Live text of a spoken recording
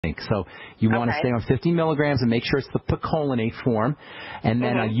So you want to stay on 50 milligrams and make sure it's the picolinate form. And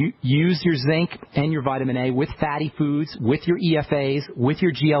then use your zinc and your vitamin A with fatty foods, with your EFAs, with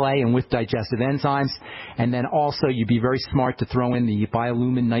your GLA, and with digestive enzymes. And then also you'd be very smart to throw in the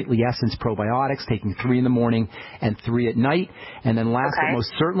Biolumin Nightly Essence probiotics, taking 3 in the morning and 3 at night. And then last but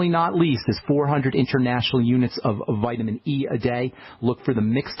most certainly not least is 400 international units of vitamin E a day. Look for the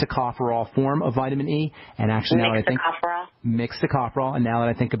mixed tocopherol form of vitamin E. And actually now that I think mixed tocopherol. And now that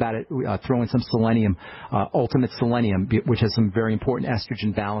I think about it, throw in some selenium, ultimate selenium, which has some very important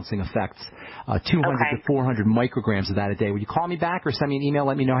estrogen balancing effects. 200 to 400 micrograms of that a day. Will you call me back or send me an email?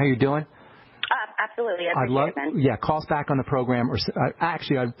 Let me know how you're doing. Absolutely. I'd love it, Ben. Yeah, call us back on the program. Or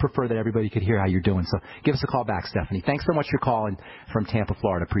actually, I'd prefer that everybody could hear how you're doing. So give us a call back, Stephanie. Thanks so much for calling from Tampa,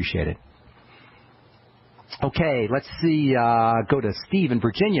 Florida. Appreciate it. Okay, let's see. Go to Steve in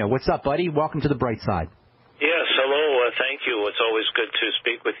Virginia. What's up, buddy? Welcome to the bright side. Yes, hello. Thank you. It's always good to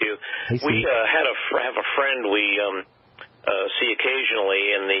speak with you. Hey, we have a friend we see occasionally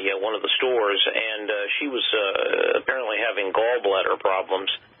in one of the stores, and she was apparently having gallbladder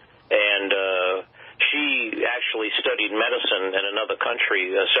problems, and she actually studied medicine in another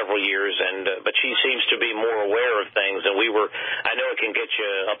country several years, but she seems to be more aware of things. And I know it can get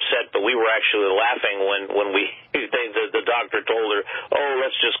you upset, but we were actually laughing when the doctor told her, "Oh,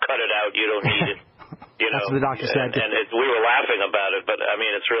 let's just cut it out. You don't need it." That's what the doctor said. And we were laughing about it, but, I mean,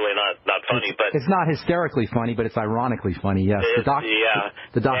 it's really not funny. But it's not hysterically funny, but it's ironically funny, yes. The doctor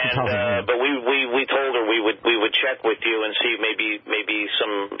tells me. But we told her we would check with you and see maybe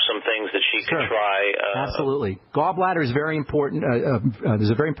some things that she could try. Absolutely. Gallbladder is very important.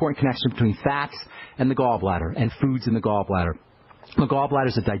 There's a very important connection between fats and the gallbladder and foods in the gallbladder. The gallbladder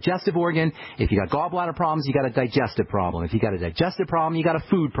is a digestive organ. If you got gallbladder problems, you got a digestive problem. If you got a digestive problem, you got a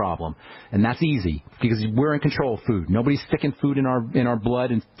food problem. And that's easy because we're in control of food. Nobody's sticking food in our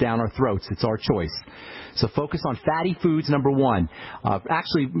blood and down our throats. It's our choice. So focus on fatty foods, number one.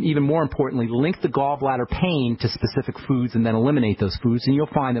 Actually, even more importantly, link the gallbladder pain to specific foods and then eliminate those foods, and you'll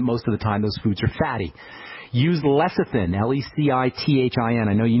find that most of the time those foods are fatty. Use lecithin, Lecithin.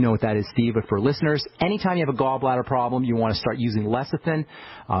 I know you know what that is, Steve, but for listeners, anytime you have a gallbladder problem, you want to start using lecithin.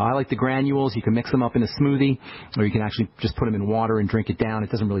 I like the granules. You can mix them up in a smoothie, or you can actually just put them in water and drink it down. It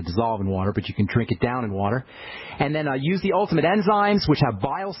doesn't really dissolve in water, but you can drink it down in water. And then use the ultimate enzymes, which have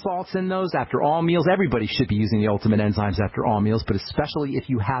bile salts in those after all meals. Everybody should be using the ultimate enzymes after all meals, but especially if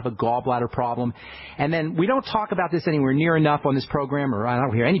you have a gallbladder problem. And then we don't talk about this anywhere near enough on this program, or I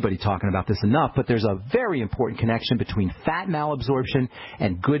don't hear anybody talking about this enough, but there's a very important connection between fat malabsorption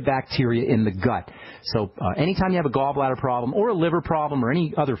and good bacteria in the gut. So anytime you have a gallbladder problem or a liver problem or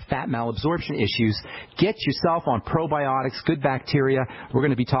any other fat malabsorption issues, get yourself on probiotics, good bacteria. We're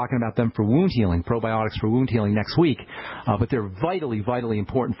going to be talking about them for wound healing, probiotics for wound healing next week. But they're vitally, vitally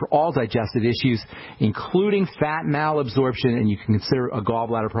important for all digestive issues, including fat malabsorption, and you can consider a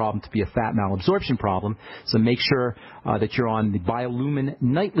gallbladder problem to be a fat malabsorption problem. So make sure that you're on the Biolumin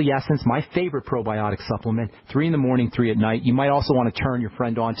Nightly Essence, my favorite probiotic supplement, 3 in the morning, 3 at night. You might also want to turn your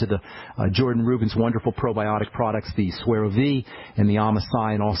friend on to the Jordan Rubin's wonderful probiotic products, the Suero V and the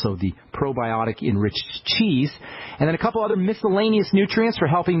Amasai, and also the probiotic-enriched cheese. And then a couple other miscellaneous nutrients for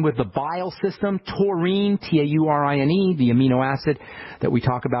helping with the bile system. Taurine, Taurine, the amino acid that we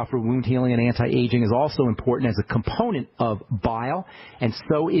talk about for wound healing and anti-aging, is also important as a component of bile. And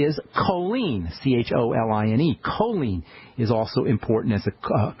so is choline, Choline. Choline is also important as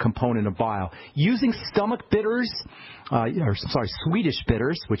a component of bile. Using stomach bitters, Swedish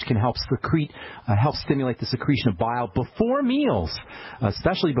bitters, which can help stimulate the secretion of bile before meals,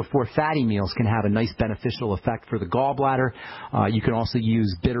 especially before fatty meals, can have a nice beneficial effect for the gallbladder. You can also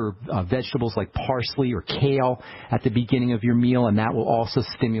use bitter vegetables like parsley or kale at the beginning of your meal, and that will also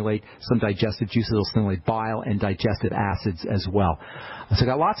stimulate some digestive juices. It'll stimulate bile and digestive acids as well. So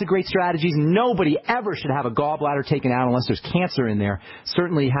got lots of great strategies. Nobody ever should have a gallbladder taken out unless there's cancer in there.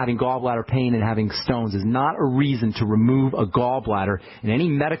 Certainly having gallbladder pain and having stones is not a reason to remove a gallbladder. And any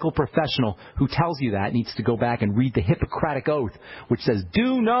medical professional who tells you that needs to go back and read the Hippocratic Oath, which says,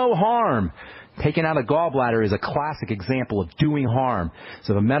 do no harm. Taking out a gallbladder is a classic example of doing harm.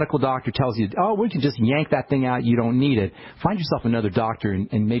 So if a medical doctor tells you, oh, we can just yank that thing out, you don't need it, find yourself another doctor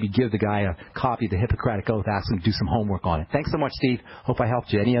and maybe give the guy a copy of the Hippocratic Oath, ask him to do some homework on it. Thanks so much, Steve. Hope I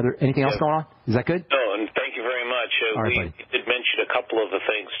helped you. Anything else going on? Is that good? No, and thank you very much. We did mention a couple of the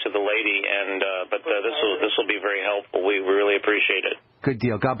things to the lady, but this will be very helpful. We really appreciate it. Good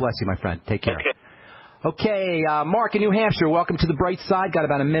deal. God bless you, my friend. Take care. Okay, Mark in New Hampshire, welcome to the bright side. Got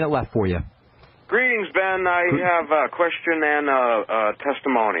about a minute left for you. Greetings, Ben. I have a question and a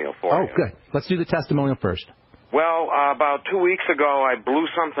testimonial for you. Oh, good. Let's do the testimonial first. Well, about 2 weeks ago, I blew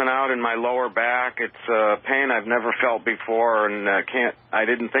something out in my lower back. It's pain I've never felt before, and I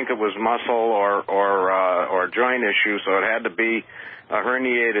didn't think it was muscle or joint issue, so it had to be a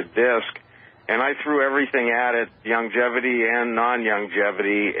herniated disc. And I threw everything at it, longevity and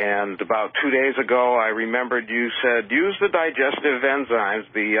non-longevity. And about 2 days ago, I remembered you said use the digestive enzymes,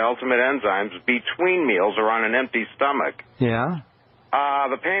 the ultimate enzymes, between meals or on an empty stomach. Yeah.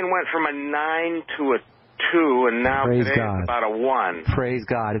 The pain went from a 9 to a 2, and now Praise today God. it's about a 1. Praise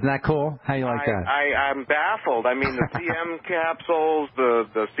God. Isn't that cool? How you like that? I'm baffled. I mean, the CM capsules,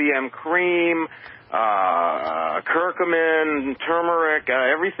 the CM cream, curcumin, turmeric,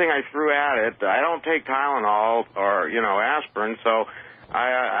 everything I threw at it. I don't take Tylenol or, aspirin, so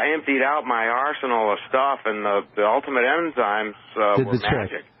I emptied out my arsenal of stuff, and the ultimate enzymes were magic.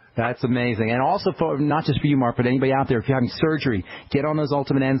 Trick. That's amazing. And also, not just for you, Mark, but anybody out there, if you're having surgery, get on those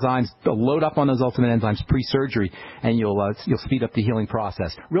ultimate enzymes, load up on those ultimate enzymes pre-surgery, and you'll speed up the healing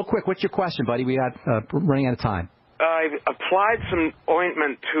process. Real quick, what's your question, buddy? We got running out of time. I applied some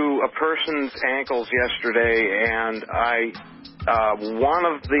ointment to a person's ankles yesterday, and one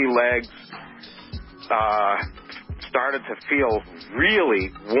of the legs started to feel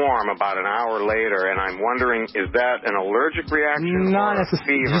really warm about an hour later, and I'm wondering, is that an allergic reaction or a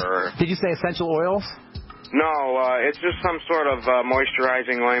fever? Did you say essential oils? No, it's just some sort of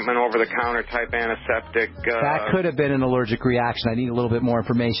moisturizing ointment, over-the-counter type antiseptic. That could have been an allergic reaction. I need a little bit more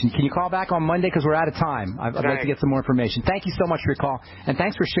information. Can you call back on Monday? Because we're out of time. I'd like to get some more information. Thank you so much for your call, and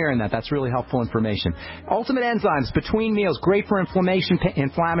thanks for sharing that. That's really helpful information. Ultimate enzymes, between meals, great for inflammation,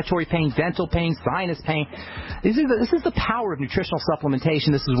 inflammatory pain, dental pain, sinus pain. This is the power of nutritional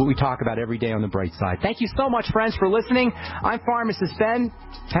supplementation. This is what we talk about every day on The Bright Side. Thank you so much, friends, for listening. I'm Pharmacist Ben.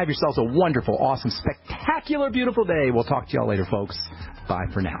 Have yourselves a wonderful, awesome, spectacular, beautiful day. We'll talk to y'all later, folks. Bye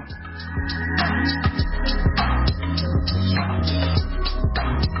for now.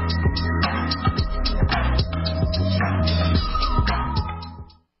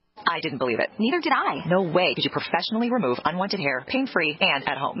 I didn't believe it. Neither did I. No way could you professionally remove unwanted hair, pain-free, and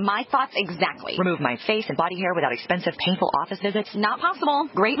at home. My thoughts exactly. Remove my face and body hair without expensive, painful office visits? Not possible.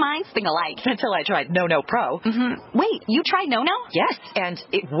 Great minds think alike. Until I tried No Pro. Mm-hmm. Wait, you tried No? Yes, and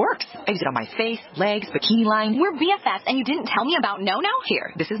it works. I use it on my face, legs, bikini line. We're BFFs, and you didn't tell me about No?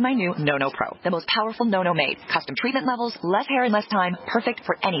 Here, this is my new No Pro. The most powerful No made. Custom treatment levels, less hair in less time. Perfect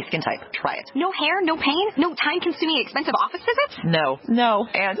for any skin type. Try it. No hair, no pain, no time-consuming expensive office visits? No,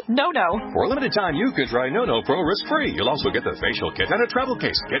 and no. For a limited time, you can try No Pro risk-free. You'll also get the facial kit and a travel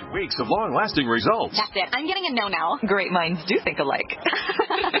case. Get weeks of long-lasting results. That's it. I'm getting a No. Great minds do think alike.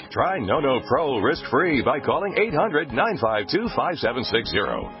 Try No Pro risk-free by calling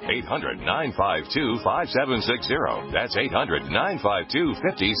 800-952-5760. 800-952-5760. That's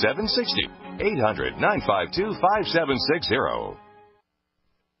 800-952-5760. 800-952-5760.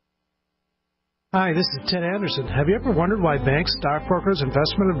 Hi, this is Ted Anderson. Have you ever wondered why banks, stockbrokers,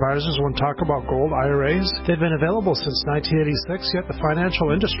 investment advisors won't talk about gold IRAs? They've been available since 1986, yet the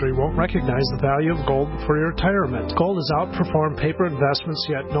financial industry won't recognize the value of gold for your retirement. Gold has outperformed paper investments,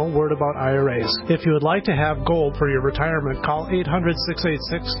 yet no word about IRAs. If you would like to have gold for your retirement, call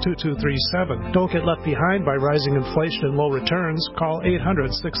 800-686-2237. Don't get left behind by rising inflation and low returns. Call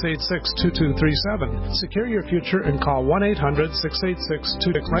 800-686-2237. Secure your future and call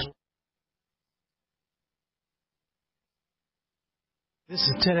 1-800-686-2237. This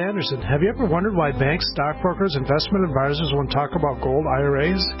is Ted Anderson. Have you ever wondered why banks, stockbrokers, investment advisors won't talk about gold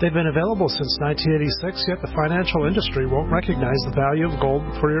IRAs? They've been available since 1986, yet the financial industry won't recognize the value of gold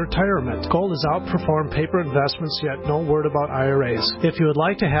for your retirement. Gold has outperformed paper investments, yet no word about IRAs. If you would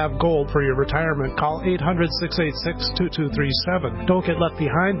like to have gold for your retirement, call 800-686-2237. Don't get left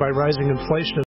behind by rising inflation